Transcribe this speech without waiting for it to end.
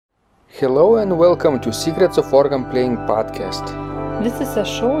Hello and welcome to Secrets of Organ Playing podcast. This is a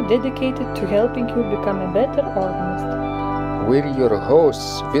show dedicated to helping you become a better organist. We're your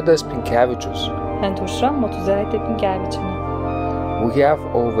hosts, Vidas Pinkevičius and Aušra Motūzaitė Pinkevičienė. We have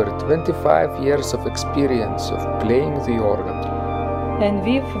over 25 years of experience of playing the organ. And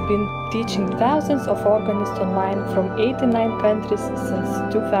we've been teaching thousands of organists online from 89 countries since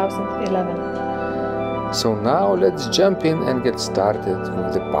 2011. So now let's jump in and get started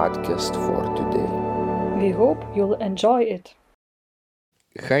with the podcast for today. We hope you'll enjoy it.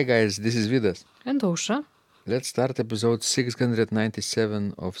 Hi guys, this is Vidas. And Aušra. Let's start episode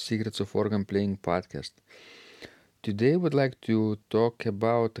 697 of Secrets of Organ Playing podcast. Today we'd like to talk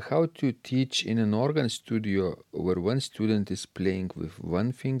about how to teach in an organ studio where one student is playing with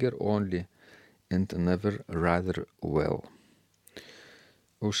one finger only and another rather well.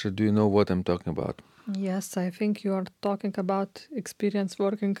 Aušra, do you know what I'm talking about? Yes, I think you are talking about experience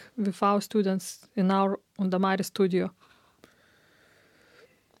working with our students in our Undamari studio.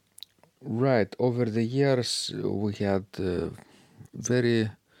 Right. Over the years, we had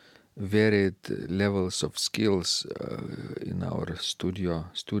very varied levels of skills in our studio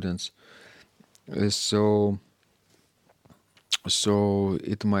students. So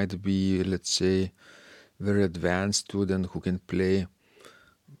it might be, let's say, very advanced student who can play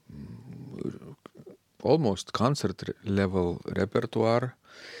almost concert level repertoire,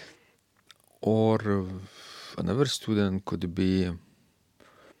 or another student could be,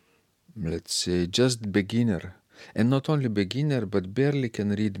 let's say, just beginner, and not only beginner but barely can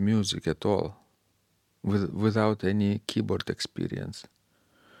read music at all without any keyboard experience.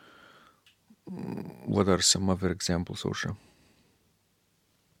 What are some other examples, Aušra?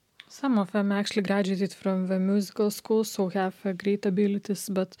 Some of them actually graduated from the musical school, so have great abilities,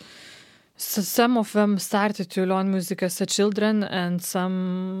 but some of them started to learn music as a children, and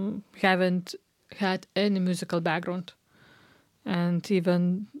some haven't had any musical background and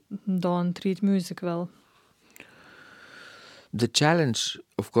even don't read music well. The challenge,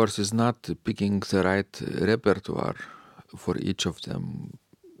 of course, is not picking the right repertoire for each of them.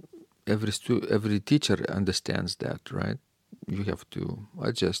 Every teacher understands that, right? You have to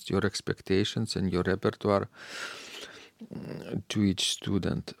adjust your expectations and your repertoire to each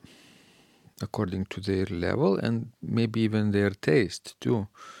student according to their level and maybe even their taste too.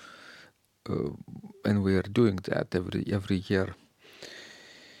 And we are doing that every year.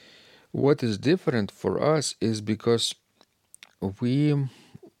 What is different for us is because we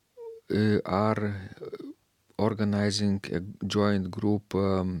are organizing a joint group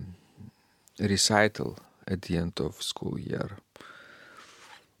recital at the end of school year.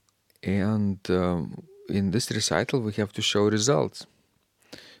 And in this recital we have to show results.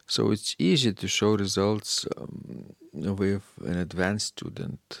 So it's easy to show results with an advanced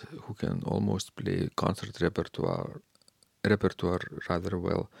student who can almost play concert repertoire rather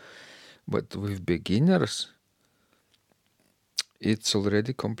well. But with beginners, it's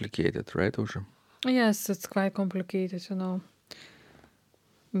already complicated, right, Aušra? Yes, it's quite complicated,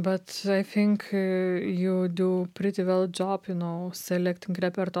 But I think you do pretty well job, selecting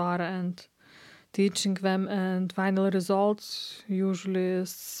repertoire and teaching them, and final results usually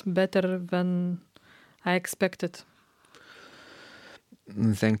is better than I expected.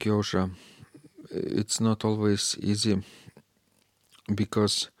 Thank you, Aušra. It's not always easy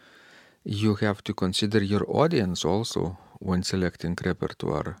because you have to consider your audience also when selecting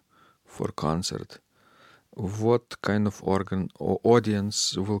repertoire for concert. What kind of organ or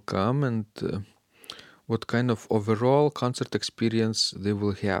audience will come and what kind of overall concert experience they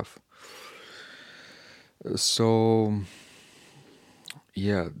will have. So,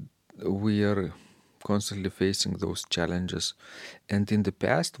 yeah, we are constantly facing those challenges. And in the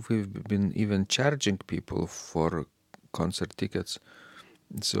past, we've been even charging people for concert tickets.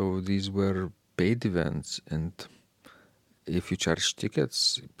 So these were paid events, and if you charge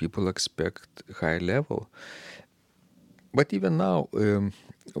tickets, people expect high level. But even now,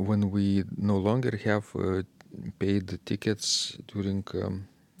 when we no longer have paid tickets during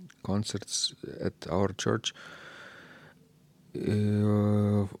concerts at our church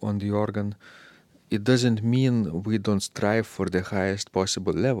on the organ, it doesn't mean we don't strive for the highest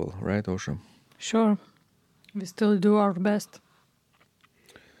possible level, right, Aušra? Sure, we still do our best.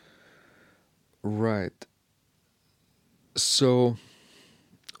 Right. So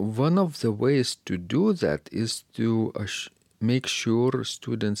one of the ways to do that is to make sure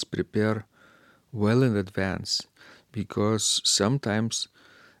students prepare well in advance, because sometimes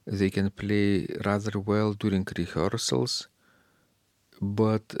they can play rather well during rehearsals,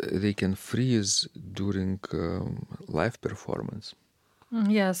 but they can freeze during live performance.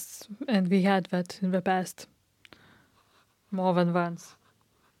 Yes, and we had that in the past more than once.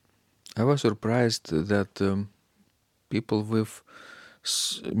 I was surprised that people with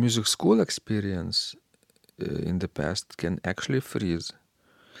music school experience in the past can actually freeze.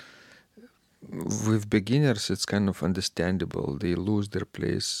 With beginners, it's kind of understandable. They lose their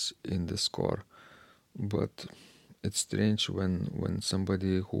place in the score. But it's strange when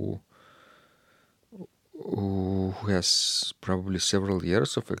somebody who has probably several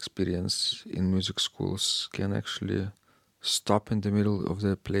years of experience in music schools can actually stop in the middle of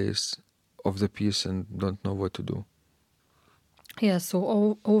the place of the piece and don't know what to do. Yeah,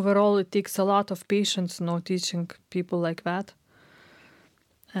 so overall, it takes a lot of patience, teaching people like that.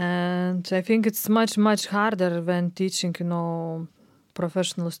 And I think it's much, much harder than teaching,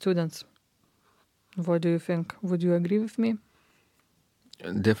 professional students. What do you think? Would you agree with me?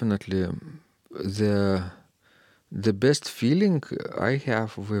 Definitely, the best feeling I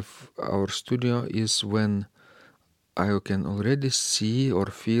have with our studio is when I can already see or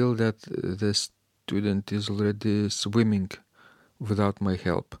feel that the student is already swimming without my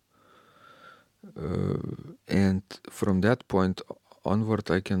help. And from that point onward,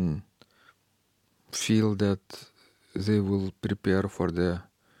 I can feel that they will prepare for the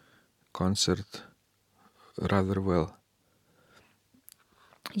concert rather well.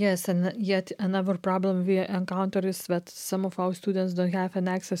 Yes, and yet another problem we encounter is that some of our students don't have an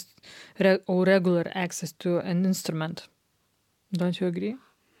access or regular access to an instrument. Don't you agree?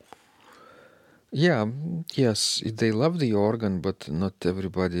 Yeah, yes, they love the organ, but not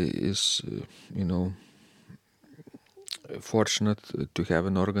everybody is, fortunate to have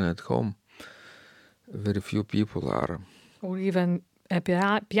an organ at home. Very few people are. Or even a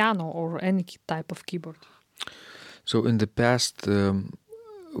piano or any type of keyboard. So in the past,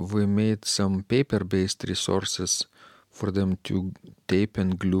 we made some paper-based resources for them to tape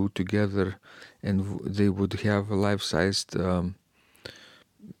and glue together, and they would have life-sized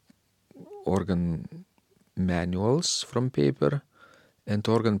organ manuals from paper and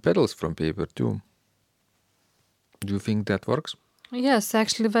organ pedals from paper too. Do you think that works? Yes,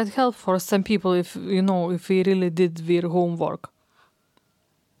 actually that helped for some people if we really did their homework.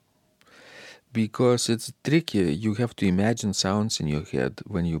 Because it's tricky. You have to imagine sounds in your head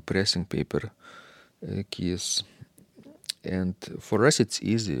when you're pressing paper keys. And for us, it's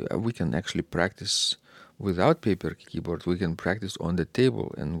easy. We can actually practice without paper keyboard. We can practice on the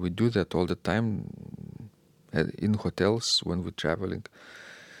table, and we do that all the time in hotels when we're traveling.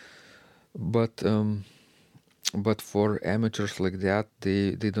 But for amateurs like that,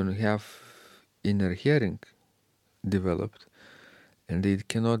 they don't have inner hearing developed, and they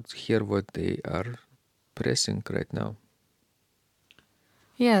cannot hear what they are pressing right now.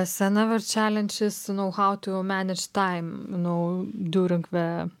 Yes, another challenge is to know how to manage time, during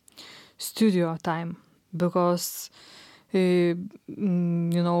the studio time, because the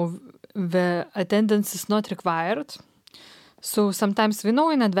attendance is not required. So sometimes we know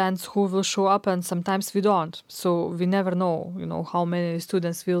in advance who will show up and sometimes we don't. So we never know, how many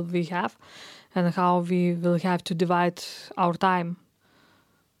students will we have and how we will have to divide our time.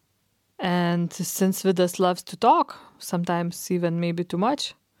 And since Vidas loves to talk, sometimes even maybe too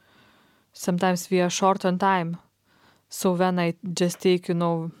much, sometimes we are short on time. So then I just take,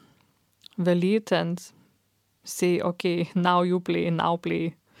 the lead and say, okay, now you play, now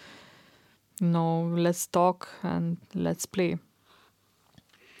play. Let's talk and let's play.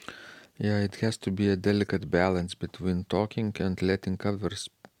 Yeah, it has to be a delicate balance between talking and letting others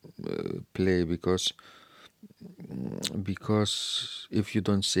play because if you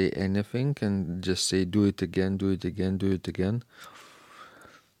don't say anything and just say do it again, do it again, do it again,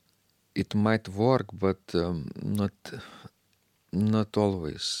 it might work, but not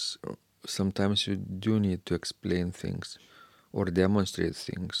always. Sometimes you do need to explain things or demonstrate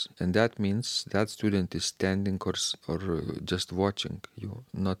things, and that means that student is standing or just watching you,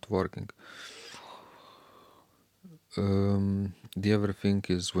 not working. The other thing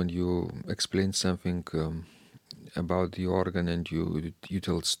is when you explain something about the organ and you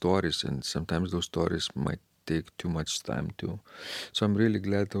tell stories, and sometimes those stories might take too much time too. So I'm really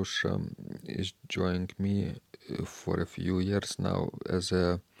glad Ausra is joining me for a few years now as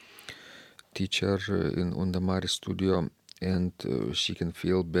a teacher in Undamari studio, and she can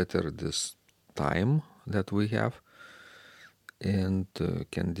feel better this time that we have and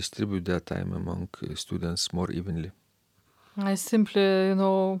can distribute that time among students more evenly. I simply,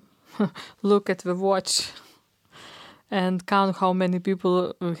 look at the watch and count how many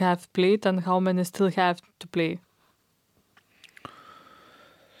people have played and how many still have to play.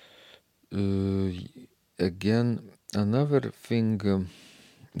 Again, another thing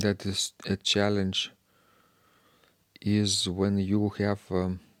that is a challenge is when you have,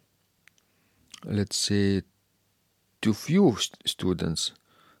 let's say, too few students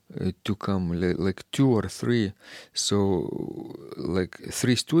to come, like 2 or 3. So, like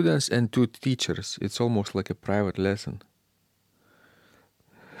 3 students and 2 teachers. It's almost like a private lesson.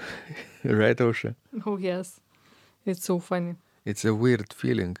 Right, Osha? Oh, yes. It's so funny. It's a weird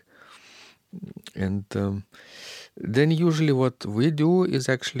feeling. And then usually what we do is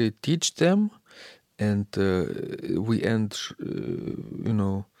actually teach them, and we end,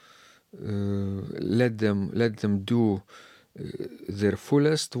 let them do their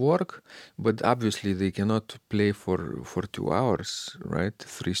fullest work, but obviously they cannot play for 2 hours, right?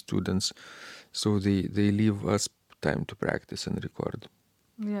 3 students, so they leave us time to practice and record.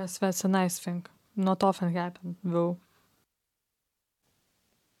 Yes, that's a nice thing. Not often happen, though.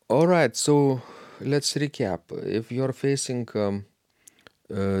 All right, so let's recap. If you're facing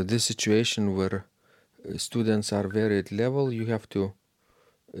this situation where students are varied level, you have to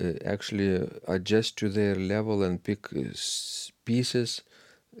actually adjust to their level and pick pieces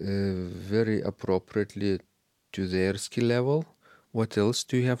very appropriately to their skill level. What else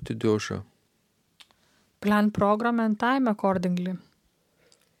do you have to do, Osha? Plan program and time accordingly.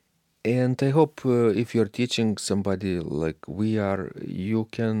 And I hope if you're teaching somebody like we are, you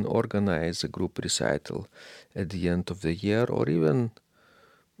can organize a group recital at the end of the year, or even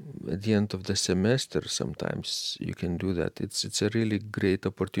at the end of the semester. Sometimes you can do that. It's a really great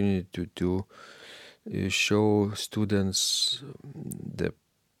opportunity to show students the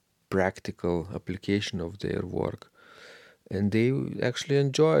practical application of their work, and they actually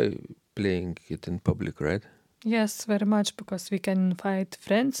enjoy playing it in public, right? Yes, very much, because we can invite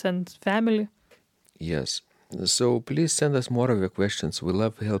friends and family. Yes. So please send us more of your questions. We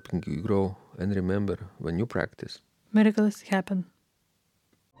love helping you grow. And remember, when you practice, Miracles happen.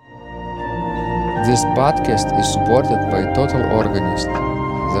 This podcast is supported by Total Organist,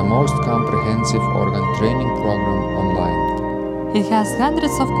 the most comprehensive organ training program online. It has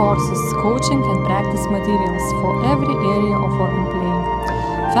hundreds of courses, coaching and practice materials for every area of organ playing,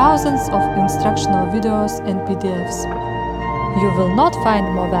 thousands of instructional videos and PDFs. You will not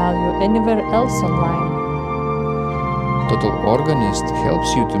find more value anywhere else online. Total Organist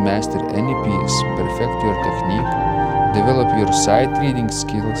helps you to master any piece, perfect your technique, develop your sight reading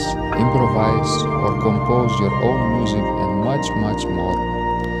skills, improvise or compose your own music, and much, much more.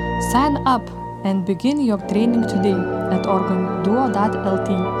 Sign up and begin your training today at organduo.lt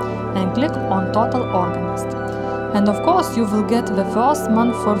and click on Total Organist. And of course, you will get the first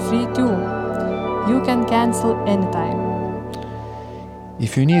month for free too. You can cancel anytime.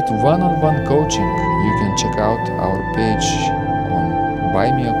 If you need one-on-one coaching, you can check out our page on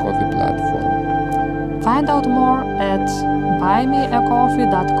Buy Me a Coffee platform. Find out more at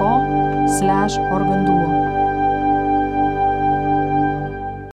buymeacoffee.com/organduo.